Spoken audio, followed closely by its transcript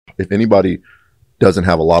if anybody doesn't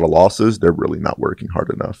have a lot of losses, they're really not working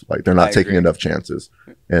hard enough. Like they're not taking enough chances.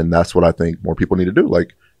 And that's what I think more people need to do.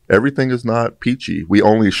 Like everything is not peachy. We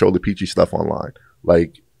only show the peachy stuff online.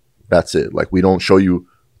 Like that's it. Like we don't show you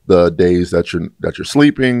the days that you're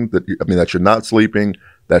sleeping, that you're not sleeping,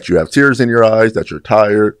 that you have tears in your eyes, that you're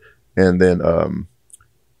tired. And then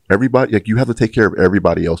everybody, like you have to take care of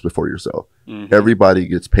everybody else before yourself. Mm-hmm. Everybody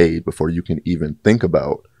gets paid before you can even think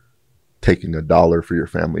about taking a dollar for your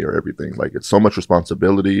family or everything. Like it's so much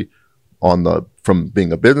responsibility from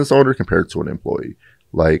being a business owner compared to an employee.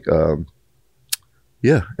 Like,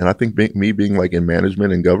 yeah. And I think being like in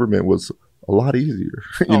management and government was a lot easier.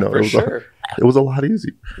 It was a lot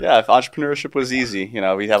easier. Yeah. If entrepreneurship was easy,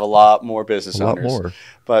 we'd have a lot more business owners. A lot more.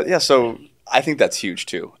 But yeah, so I think that's huge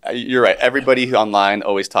too. You're right. Everybody online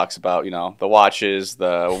always talks about, the watches,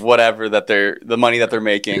 the whatever the money that they're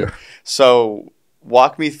making. Yeah. So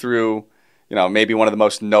walk me through, maybe one of the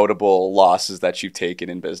most notable losses that you've taken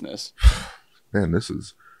in business. Man,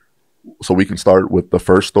 so we can start with the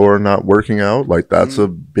first store not working out. Like that's a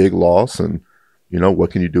big loss. And,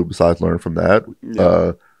 what can you do besides learn from that?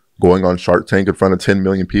 Yeah. Going on Shark Tank in front of 10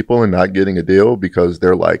 million people and not getting a deal because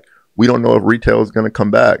they're like, we don't know if retail is going to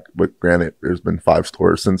come back. But granted, there's been 5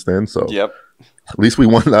 stores since then. So yep. At least we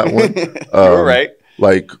won that one. You're right.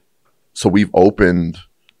 Like, so we've opened,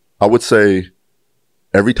 I would say,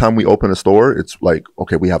 every time we open a store, it's like,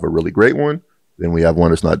 okay, we have a really great one. Then we have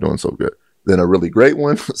one that's not doing so good. Then a really great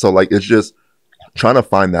one. So like, it's just trying to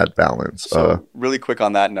find that balance. So really quick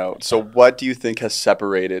on that note. So what do you think has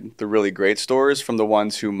separated the really great stores from the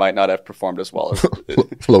ones who might not have performed as well?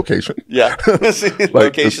 Location. Yeah.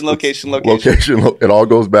 Location. It all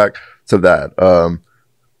goes back to that.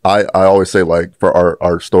 I always say like for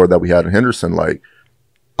our store that we had in Henderson, like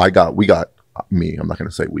I'm not going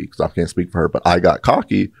to say we because I can't speak for her, but I got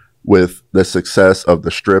cocky with the success of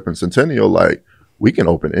the Strip and Centennial. Like we can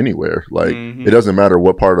open anywhere. Like it doesn't matter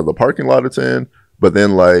what part of the parking lot it's in, but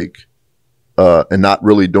then like, and not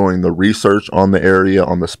really doing the research on the area,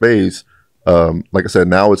 on the space. Like I said,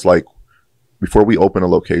 now it's like before we open a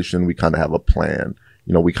location, we kind of have a plan.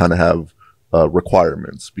 We kind of have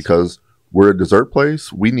requirements because we're a dessert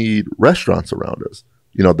place. We need restaurants around us.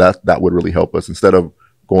 That would really help us instead of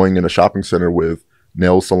going in a shopping center with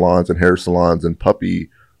nail salons and hair salons and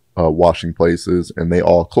puppy washing places, and they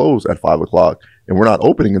all close at 5:00, and we're not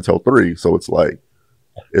opening until 3. So it's like,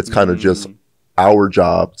 it's kind of just our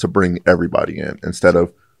job to bring everybody in instead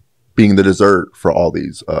of being the dessert for all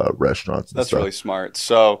these restaurants. That's really smart.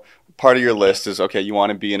 So part of your list is, okay, you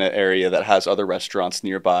want to be in an area that has other restaurants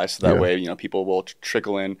nearby. So that way, people will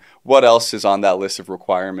trickle in. What else is on that list of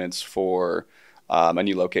requirements for a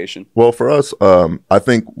new location? Well, for us, I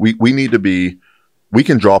think we need to we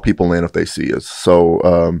can draw people in if they see us.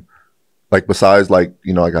 So, like besides like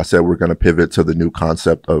I said, we're going to pivot to the new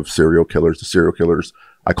concept of serial killers. The serial killers,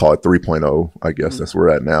 I call it 3.0. I guess that's where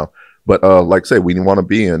we're at now. But like I say, we want to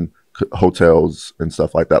be in hotels and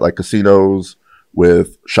stuff like that, like casinos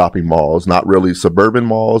with shopping malls, not really suburban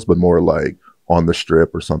malls, but more like on the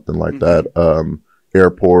Strip or something like that.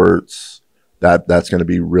 Airports, that's going to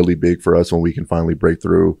be really big for us when we can finally break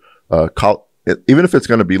through. Even if it's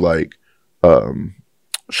going to be like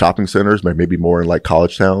shopping centers, maybe more in like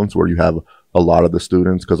college towns where you have a lot of the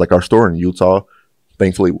students. Because like our store in Utah,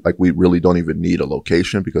 thankfully, like we really don't even need a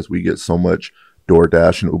location because we get so much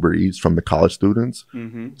DoorDash and Uber Eats from the college students.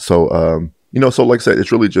 So, so like I said,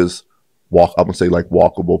 it's really just I'm gonna say like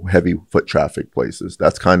walkable, heavy foot traffic places.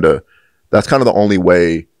 That's kind of the only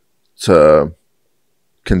way to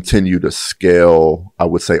continue to scale, I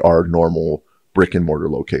would say, our normal brick and mortar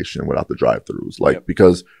location without the drive-throughs. Like,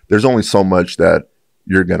 because there's only so much that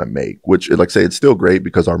you're going to make, which like say it's still great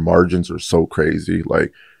because our margins are so crazy.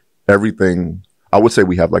 Like everything, I would say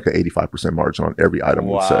we have like an 85% margin on every item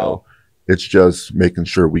we sell. It's just making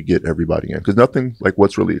sure we get everybody in because nothing like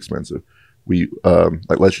what's really expensive. We,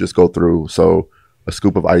 like, let's just go through. So a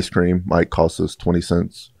scoop of ice cream might cost us 20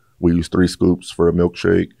 cents. We use 3 scoops for a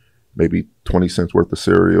milkshake, maybe 20 cents worth of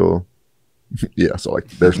cereal. Yeah. So like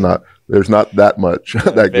there's not that much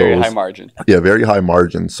that goes. Very high margin. Yeah. Very high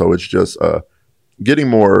margin. So it's just, getting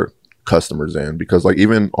more customers in because like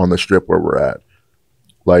even on the Strip where we're at,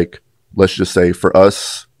 like, let's just say for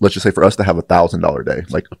us to have $1,000 day,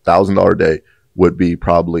 like $1,000 day would be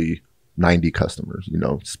probably 90 customers,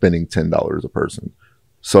 spending $10 a person.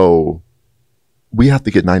 So we have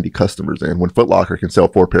to get 90 customers in when Foot Locker can sell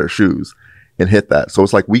 4 pair of shoes and hit that. So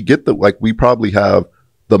it's like we probably have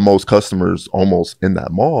the most customers almost in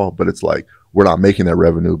that mall, but it's like we're not making that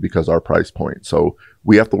revenue because our price point. So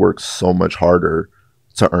we have to work so much harder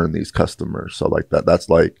to earn these customers. So like that's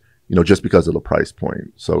like, just because of the price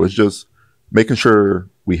point. So it's just making sure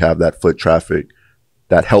we have that foot traffic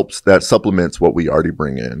that supplements what we already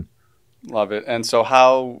bring in. Love it. And so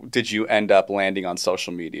how did you end up landing on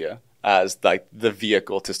social media as like the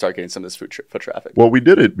vehicle to start getting some of this foot traffic? Well, we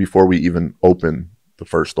did it before we even opened the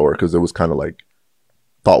first store, because it was kind of like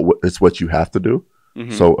it's what you have to do.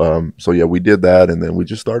 Mm-hmm. So yeah, we did that, and then we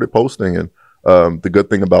just started posting. And the good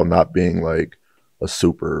thing about not being like a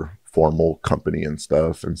super formal company and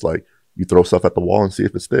stuff, and it's like you throw stuff at the wall and see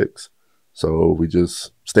if it sticks. So we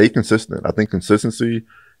just stay consistent. I think consistency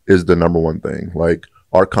is the number one thing. Like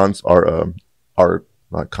our content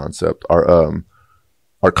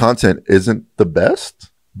isn't the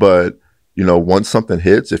best, but once something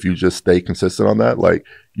hits, if you just stay consistent on that, like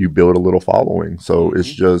you build a little following. So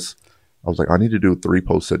it's just, I was like, I need to do 3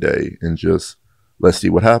 posts a day and just let's see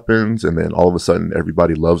what happens. And then all of a sudden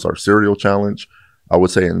everybody loves our cereal challenge. I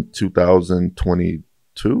would say in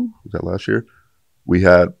 2022, was that last year? We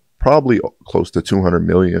had probably close to 200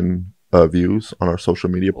 million views on our social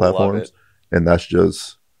media platforms. And that's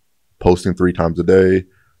just posting 3 times a day.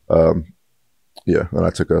 Yeah. And I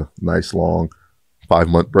took a nice long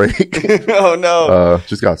 5-month break. Oh no.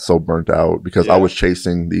 Just got so burnt out because I was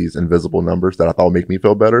chasing these invisible numbers that I thought would make me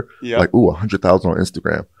feel better. Yeah. Like, 100,000 on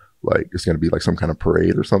Instagram. Like it's going to be like some kind of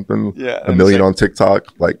parade or something. Yeah. 1 million on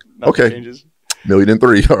TikTok. Like, okay. Changes.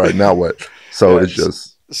 1,000,003. All right. Now what? So it's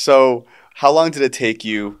just. So how long did it take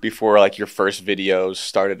you before like your first videos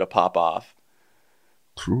started to pop off?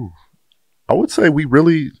 True. I would say we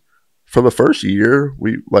really, for the first year,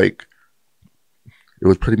 it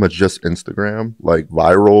was pretty much just Instagram, like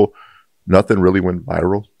viral. Nothing really went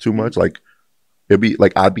viral too much. Like it'd be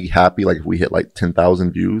like, I'd be happy like if we hit like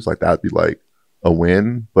 10,000 views, like that'd be like a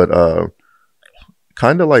win. But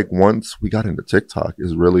kind of like once we got into TikTok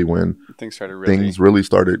is really when things really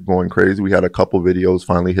started going crazy. We had a couple videos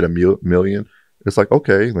finally hit a million. It's like,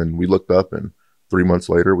 okay. Then we looked up and 3 months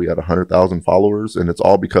later we had 100,000 followers, and it's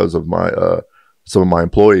all because of my some of my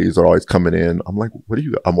employees are always coming in. I'm like,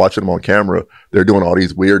 I'm watching them on camera. They're doing all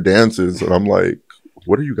these weird dances. And I'm like,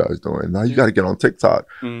 what are you guys doing? Now you got to get on TikTok.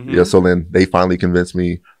 Mm-hmm. Yeah. So then they finally convinced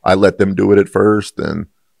me. I let them do it at first. And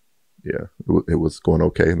yeah, it was going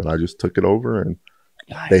okay. And then I just took it over, and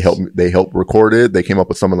they helped record it. They came up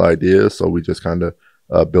with some of the ideas. So we just kind of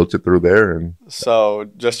built it through there. And so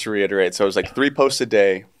just to reiterate, so it was like 3 posts a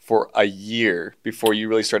day for a year before you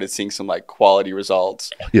really started seeing some like quality results.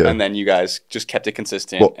 Yeah. And then you guys just kept it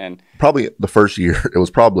consistent. Well, and probably the first year, I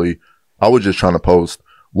was just trying to post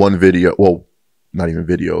one video. Well, not even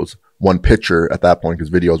videos, one picture at that point, because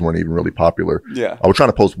videos weren't even really popular. Yeah. I was trying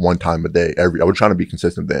to post 1 time a day. I was trying to be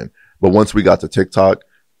consistent then. But once we got to TikTok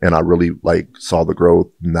and I really like saw the growth,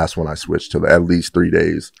 and that's when I switched to at least 3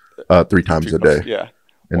 days, 3 times a day. Yeah.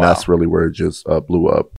 And that's really where it just blew up.